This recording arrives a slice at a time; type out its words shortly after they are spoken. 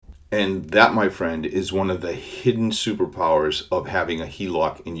And that, my friend, is one of the hidden superpowers of having a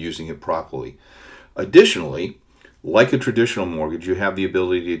HELOC and using it properly. Additionally, like a traditional mortgage, you have the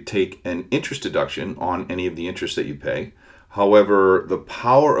ability to take an interest deduction on any of the interest that you pay. However, the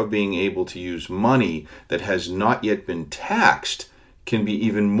power of being able to use money that has not yet been taxed can be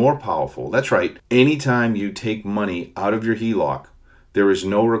even more powerful. That's right. Anytime you take money out of your HELOC, there is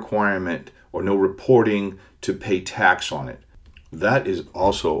no requirement or no reporting to pay tax on it. That is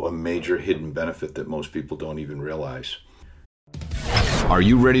also a major hidden benefit that most people don't even realize. Are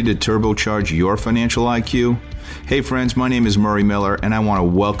you ready to turbocharge your financial IQ? Hey friends, my name is Murray Miller, and I want to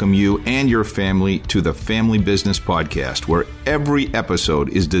welcome you and your family to the Family Business Podcast, where every episode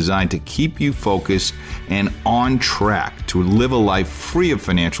is designed to keep you focused and on track to live a life free of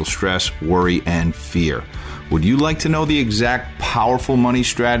financial stress, worry, and fear. Would you like to know the exact powerful money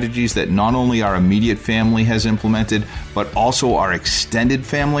strategies that not only our immediate family has implemented, but also our extended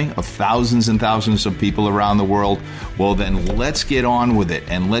family of thousands and thousands of people around the world? Well, then let's get on with it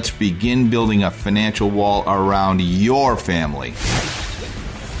and let's begin building a financial wall around your family.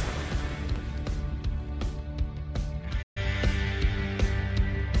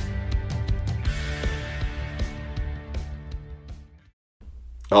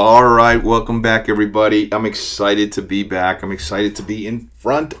 All right, welcome back, everybody. I'm excited to be back. I'm excited to be in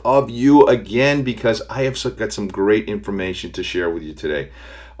front of you again because I have got some great information to share with you today.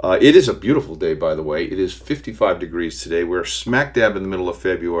 It is a beautiful day, by the way. It is 55 degrees today. We're smack dab in the middle of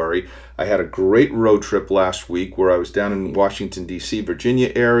February. I had a great road trip last week where I was down in Washington, D.C.,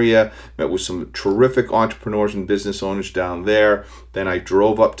 Virginia area, met with some terrific entrepreneurs and business owners down there. Then I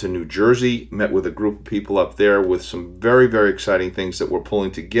drove up to New Jersey, met with a group of people up there with some very, very exciting things that we're pulling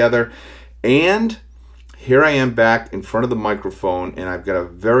together. And here I am back in front of the microphone, and I've got a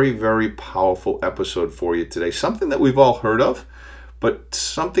very, very powerful episode for you today. Something that we've all heard of, but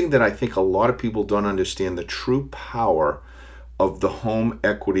something that I think a lot of people don't understand the true power of the home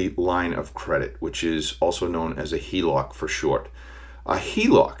equity line of credit, which is also known as a HELOC for short. A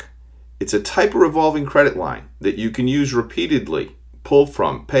HELOC, it's a type of revolving credit line that you can use repeatedly, pull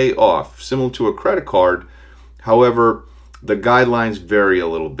from, pay off, similar to a credit card. However, the guidelines vary a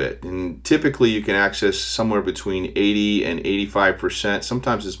little bit, and typically you can access somewhere between 80 and 85%,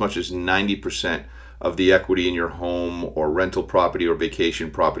 sometimes as much as 90% of the equity in your home or rental property or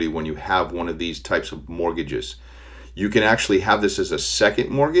vacation property when you have one of these types of mortgages. You can actually have this as a second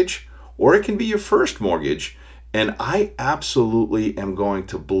mortgage, or it can be your first mortgage. And I absolutely am going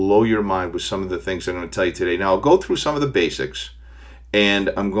to blow your mind with some of the things I'm going to tell you today. Now, I'll go through some of the basics,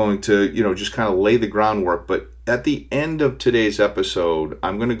 and I'm going to, just kind of lay the groundwork. But at the end of today's episode,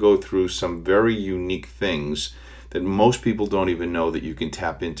 I'm going to go through some very unique things that most people don't even know that you can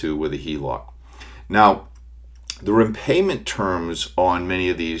tap into with a HELOC. Now, the repayment terms on many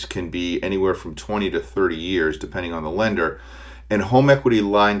of these can be anywhere from 20 to 30 years, depending on the lender. And home equity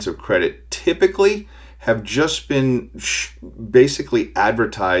lines of credit typically have just been basically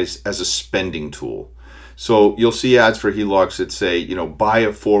advertised as a spending tool. So you'll see ads for HELOCs that say, buy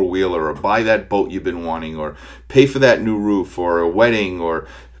a four-wheeler, or buy that boat you've been wanting, or pay for that new roof, or a wedding, or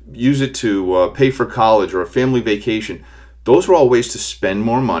use it to pay for college or a family vacation. Those are all ways to spend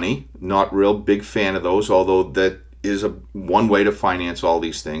more money. Not real big fan of those, although that is one way to finance all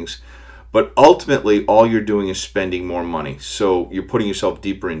these things. But ultimately, all you're doing is spending more money. So you're putting yourself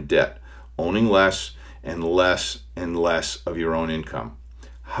deeper in debt, owning less and less and less of your own income.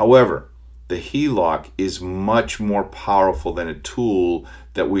 However, the HELOC is much more powerful than a tool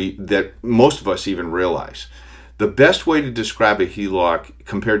that most of us even realize. The best way to describe a HELOC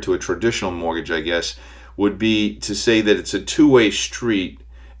compared to a traditional mortgage, I guess, would be to say that it's a two-way street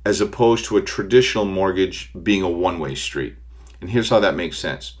as opposed to a traditional mortgage being a one-way street. And here's how that makes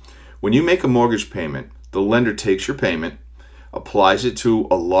sense. When you make a mortgage payment, the lender takes your payment, applies it to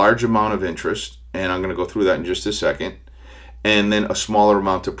a large amount of interest, and I'm going to go through that in just a second, and then a smaller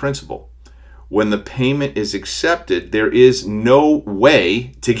amount of principal. When the payment is accepted, there is no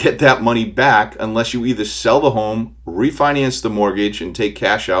way to get that money back unless you either sell the home, refinance the mortgage, and take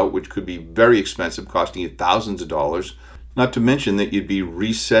cash out, which could be very expensive, costing you thousands of dollars. Not to mention that you'd be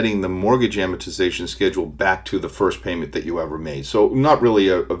resetting the mortgage amortization schedule back to the first payment that you ever made. So not really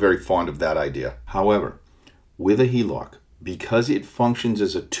a very fond of that idea. However, with a HELOC, because it functions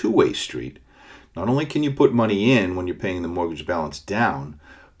as a two-way street, not only can you put money in when you're paying the mortgage balance down,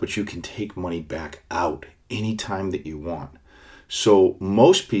 but you can take money back out anytime that you want. So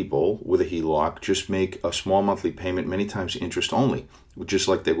most people with a HELOC just make a small monthly payment, many times interest only, just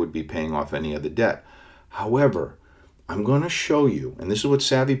like they would be paying off any other debt. However, I'm going to show you, and this is what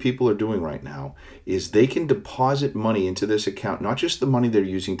savvy people are doing right now, is they can deposit money into this account, not just the money they're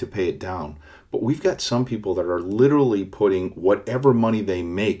using to pay it down, but we've got some people that are literally putting whatever money they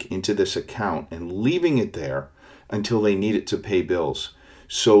make into this account and leaving it there until they need it to pay bills.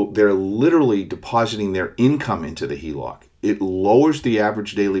 So they're literally depositing their income into the HELOC. It lowers the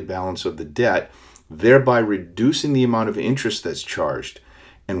average daily balance of the debt, thereby reducing the amount of interest that's charged.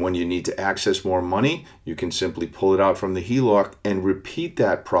 And when you need to access more money, you can simply pull it out from the HELOC and repeat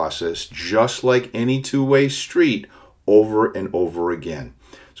that process just like any two-way street over and over again.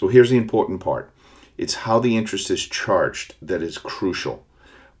 So here's the important part. It's how the interest is charged that is crucial.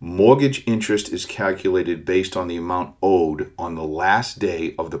 Mortgage interest is calculated based on the amount owed on the last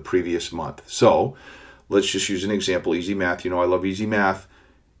day of the previous month. So let's just use an example, easy math. You know I love easy math.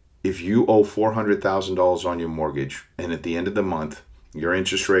 If you owe $400,000 on your mortgage and at the end of the month, your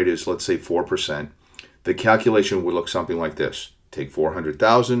interest rate is, let's say, 4%, the calculation would look something like this. Take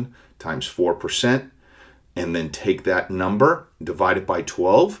 400,000 times 4%, and then take that number, divide it by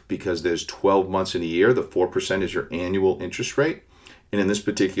 12, because there's 12 months in a year. The 4% is your annual interest rate. And in this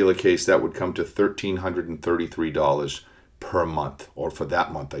particular case, that would come to $1,333 per month, or for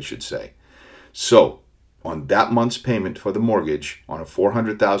that month, I should say. So on that month's payment for the mortgage, on a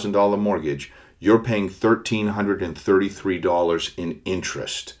 $400,000 mortgage, you're paying $1,333 in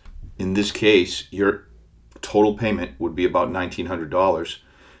interest. In this case, your total payment would be about $1,900.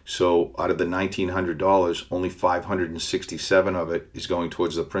 So out of the $1,900, only $567 of it is going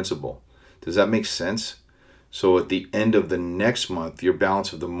towards the principal. Does that make sense? So at the end of the next month, your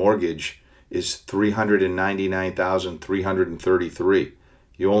balance of the mortgage is $399,333.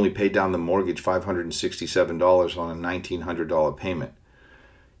 You only paid down the mortgage $567 on a $1,900 payment.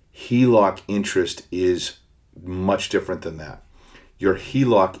 HELOC interest is much different than that. Your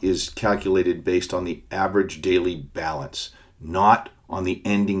HELOC is calculated based on the average daily balance, not on the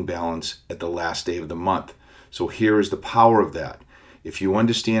ending balance at the last day of the month. So here is the power of that. If you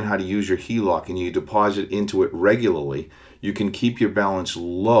understand how to use your HELOC and you deposit into it regularly, you can keep your balance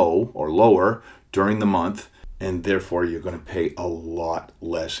low or lower during the month, and therefore you're going to pay a lot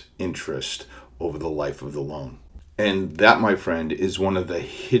less interest over the life of the loan. And that, my friend, is one of the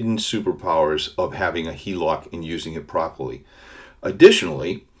hidden superpowers of having a HELOC and using it properly.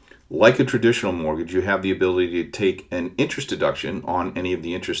 Additionally, like a traditional mortgage, you have the ability to take an interest deduction on any of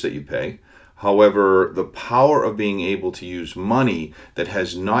the interest that you pay. However, the power of being able to use money that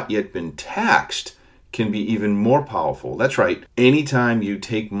has not yet been taxed can be even more powerful. That's right. Anytime you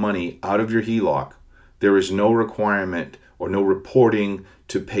take money out of your HELOC, there is no requirement or no reporting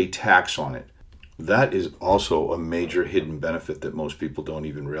to pay tax on it. That is also a major hidden benefit that most people don't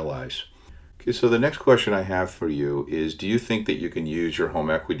even realize. Okay, so the next question I have for you is, do you think that you can use your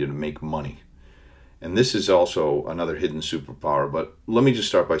home equity to make money? And this is also another hidden superpower, but let me just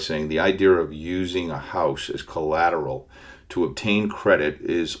start by saying the idea of using a house as collateral to obtain credit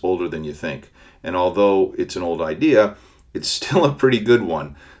is older than you think. And although it's an old idea, it's still a pretty good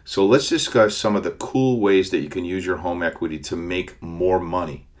one. So let's discuss some of the cool ways that you can use your home equity to make more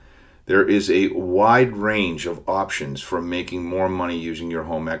money. There is a wide range of options for making more money using your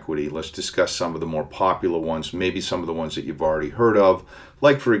home equity. Let's discuss some of the more popular ones, maybe some of the ones that you've already heard of.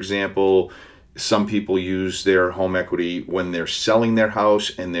 Like, for example, some people use their home equity when they're selling their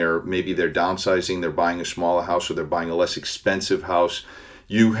house and maybe they're downsizing, they're buying a smaller house or they're buying a less expensive house.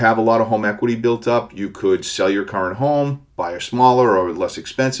 You have a lot of home equity built up. You could sell your current home, buy a smaller or less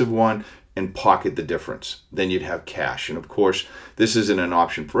expensive one, and pocket the difference. Then you'd have cash. And of course, this isn't an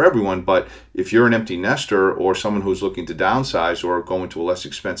option for everyone, but if you're an empty nester or someone who's looking to downsize or go into a less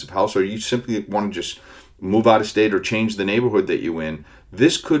expensive house, or you simply want to just move out of state or change the neighborhood that you're in,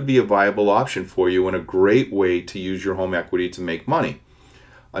 this could be a viable option for you and a great way to use your home equity to make money.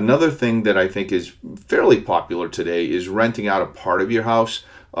 Another thing that I think is fairly popular today is renting out a part of your house.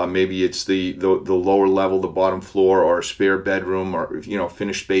 Maybe it's the lower level, the bottom floor, or a spare bedroom, or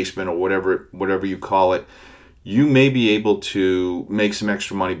finished basement, or whatever you call it. You may be able to make some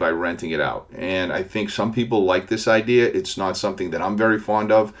extra money by renting it out. And I think some people like this idea. It's not something that I'm very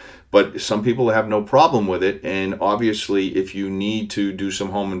fond of, but some people have no problem with it. And obviously, if you need to do some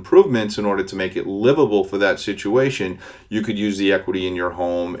home improvements in order to make it livable for that situation, you could use the equity in your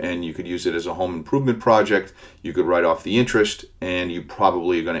home and you could use it as a home improvement project. You could write off the interest, and you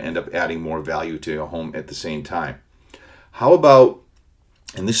probably are going to end up adding more value to your home at the same time. How about,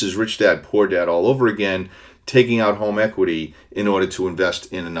 and this is rich dad, poor dad all over again, taking out home equity in order to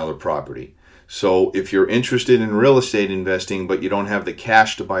invest in another property. So if you're interested in real estate investing, but you don't have the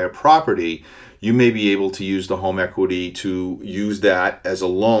cash to buy a property, you may be able to use the home equity to use that as a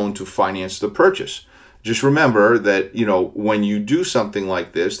loan to finance the purchase. Just remember that, when you do something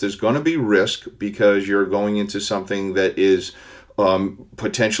like this, there's going to be risk because you're going into something that is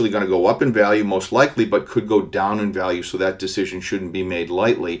potentially going to go up in value, most likely, but could go down in value. So that decision shouldn't be made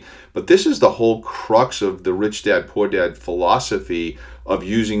lightly. But this is the whole crux of the Rich Dad, Poor Dad philosophy of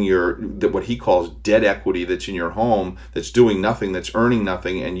using what he calls debt equity that's in your home, that's doing nothing, that's earning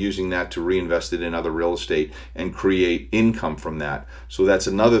nothing, and using that to reinvest it in other real estate and create income from that. So that's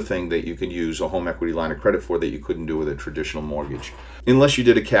another thing that you could use a home equity line of credit for that you couldn't do with a traditional mortgage. Unless you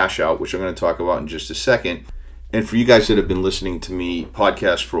did a cash out, which I'm going to talk about in just a second. And for you guys that have been listening to me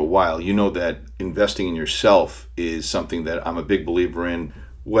podcast for a while, you know that investing in yourself is something that I'm a big believer in.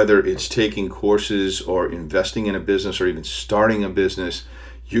 Whether it's taking courses or investing in a business or even starting a business,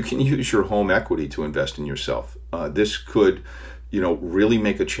 you can use your home equity to invest in yourself. This could, really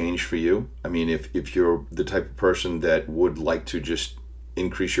make a change for you. I mean, if you're the type of person that would like to just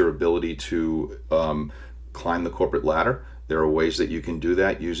increase your ability to climb the corporate ladder, there are ways that you can do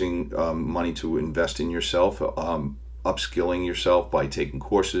that using money to invest in yourself, upskilling yourself by taking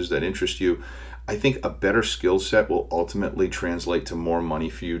courses that interest you. I think a better skill set will ultimately translate to more money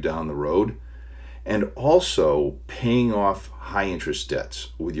for you down the road. And also paying off high interest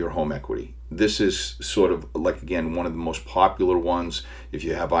debts with your home equity. This is sort of like, again, one of the most popular ones. If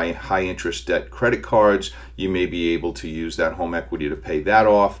you have high interest debt credit cards, you may be able to use that home equity to pay that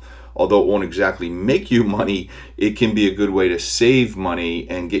off. Although it won't exactly make you money, it can be a good way to save money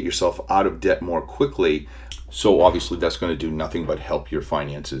and get yourself out of debt more quickly. So obviously that's going to do nothing but help your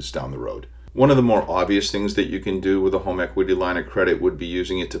finances down the road. One of the more obvious things that you can do with a home equity line of credit would be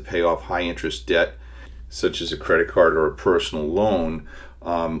using it to pay off high interest debt, such as a credit card or a personal loan.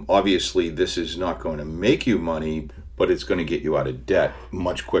 Obviously, this is not going to make you money, but it's going to get you out of debt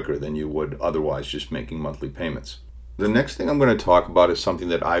much quicker than you would otherwise just making monthly payments. The next thing I'm going to talk about is something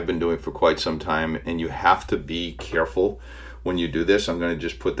that I've been doing for quite some time, and you have to be careful when you do this. I'm going to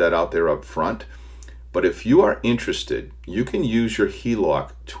just put that out there up front. But if you are interested, you can use your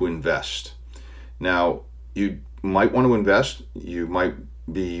HELOC to invest. Now, you might want to invest. You might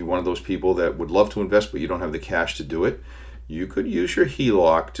be one of those people that would love to invest, but you don't have the cash to do it. You could use your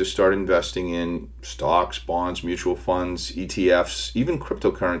HELOC to start investing in stocks, bonds, mutual funds, ETFs, even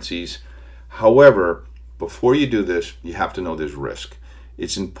cryptocurrencies. However, before you do this, you have to know there's risk.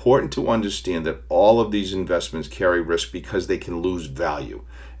 It's important to understand that all of these investments carry risk because they can lose value.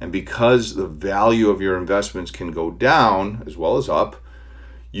 And because the value of your investments can go down as well as up,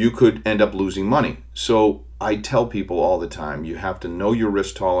 you could end up losing money. So I tell people all the time, you have to know your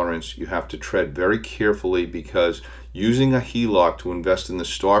risk tolerance. You have to tread very carefully because using a HELOC to invest in the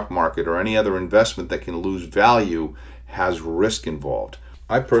stock market or any other investment that can lose value has risk involved.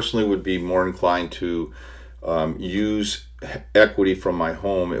 I personally would be more inclined to use equity from my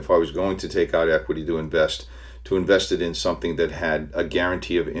home if I was going to take out equity to invest it in something that had a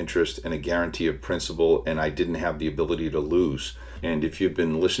guarantee of interest and a guarantee of principal, and I didn't have the ability to lose. And if you've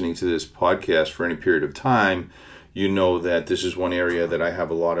been listening to this podcast for any period of time, you know that this is one area that I have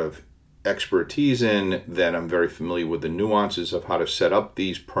a lot of expertise in, that I'm very familiar with the nuances of how to set up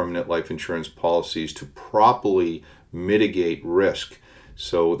these permanent life insurance policies to properly mitigate risk.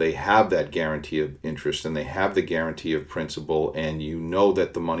 So they have that guarantee of interest and they have the guarantee of principal, and you know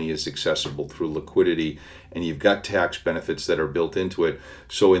that the money is accessible through liquidity, and you've got tax benefits that are built into it.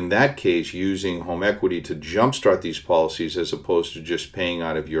 So in that case, using home equity to jumpstart these policies as opposed to just paying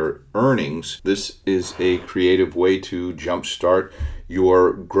out of your earnings, this is a creative way to jumpstart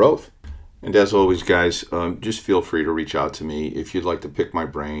your growth. And as always, guys, just feel free to reach out to me if you'd like to pick my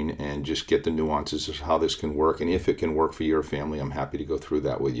brain and just get the nuances of how this can work. And if it can work for your family, I'm happy to go through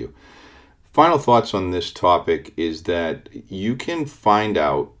that with you. Final thoughts on this topic is that you can find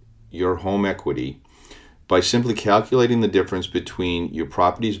out your home equity by simply calculating the difference between your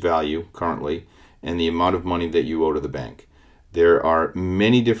property's value currently and the amount of money that you owe to the bank. There are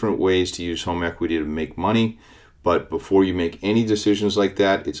many different ways to use home equity to make money. But before you make any decisions like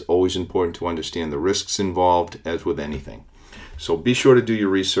that, it's always important to understand the risks involved, as with anything. So be sure to do your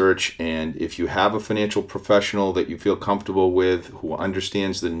research, and if you have a financial professional that you feel comfortable with, who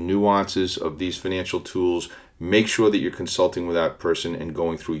understands the nuances of these financial tools, make sure that you're consulting with that person and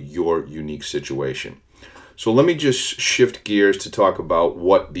going through your unique situation. So let me just shift gears to talk about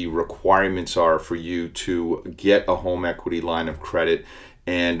what the requirements are for you to get a home equity line of credit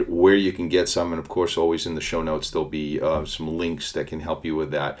and where you can get some. And of course, always in the show notes, there'll be some links that can help you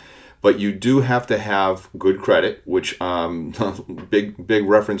with that. But you do have to have good credit, which big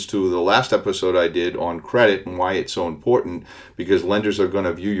reference to the last episode I did on credit and why it's so important, because lenders are going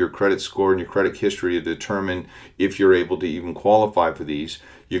to view your credit score and your credit history to determine if you're able to even qualify for these.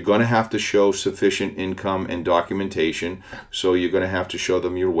 You're going to have to show sufficient income and documentation. So you're going to have to show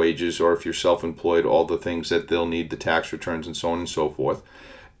them your wages, or if you're self-employed, all the things that they'll need, the tax returns and so on and so forth.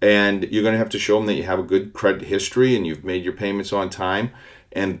 And you're going to have to show them that you have a good credit history and you've made your payments on time.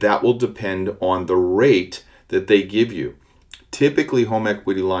 And that will depend on the rate that they give you. Typically, home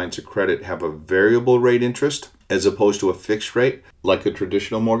equity lines of credit have a variable rate interest as opposed to a fixed rate, like a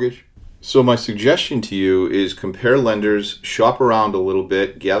traditional mortgage. So my suggestion to you is compare lenders, shop around a little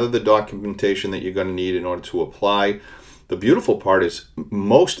bit, gather the documentation that you're going to need in order to apply. The beautiful part is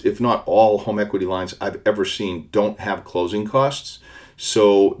most, if not all, home equity lines I've ever seen don't have closing costs.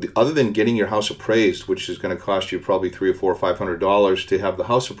 So other than getting your house appraised, which is going to cost you probably $300 or $400 or $500 to have the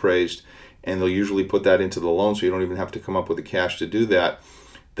house appraised, and they'll usually put that into the loan so you don't even have to come up with the cash to do that.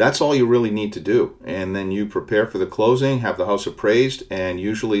 That's all you really need to do. And then you prepare for the closing, have the house appraised, and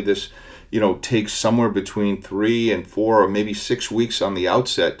usually this takes somewhere between 3 and 4 or maybe 6 weeks on the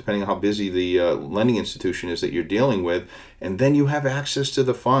outset, depending on how busy the lending institution is that you're dealing with. And then you have access to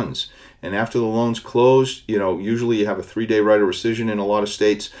the funds. And after the loan's closed, usually you have a 3-day right of rescission in a lot of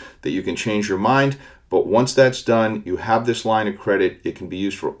states that you can change your mind. But once that's done, you have this line of credit. It can be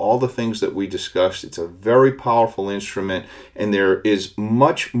used for all the things that we discussed. It's a very powerful instrument, and there is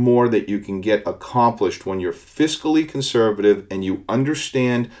much more that you can get accomplished when you're fiscally conservative and you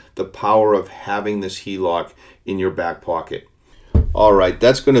understand the power of having this HELOC in your back pocket. All right,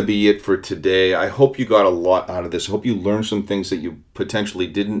 that's going to be it for today. I hope you got a lot out of this. I hope you learned some things that you potentially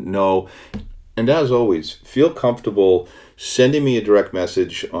didn't know. And as always, feel comfortable sending me a direct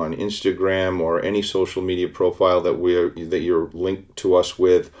message on Instagram or any social media profile that you're linked to us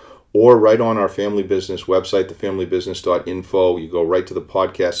with, or right on our family business website, thefamilybusiness.info. You go right to the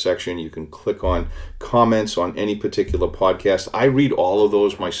podcast section. You can click on comments on any particular podcast. I read all of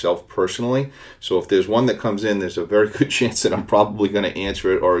those myself personally. So if there's one that comes in, there's a very good chance that I'm probably going to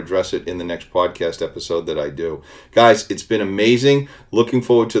answer it or address it in the next podcast episode that I do. Guys, it's been amazing. Looking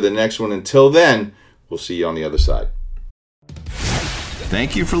forward to the next one. Until then, we'll see you on the other side.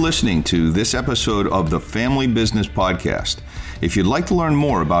 Thank you for listening to this episode of the Family Business Podcast. If you'd like to learn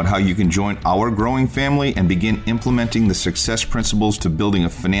more about how you can join our growing family and begin implementing the success principles to building a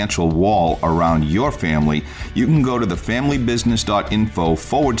financial wall around your family, you can go to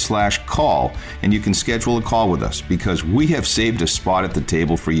thefamilybusiness.info/call and you can schedule a call with us, because we have saved a spot at the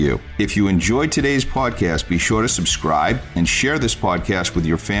table for you. If you enjoyed today's podcast, be sure to subscribe and share this podcast with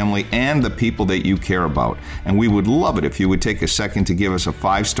your family and the people that you care about. And we would love it if you would take a second to give us a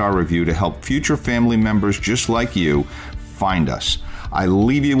 5-star review to help future family members just like you find us. I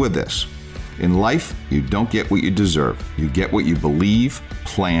leave you with this. In life, you don't get what you deserve. You get what you believe,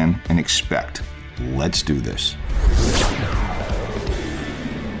 plan, and expect. Let's do this.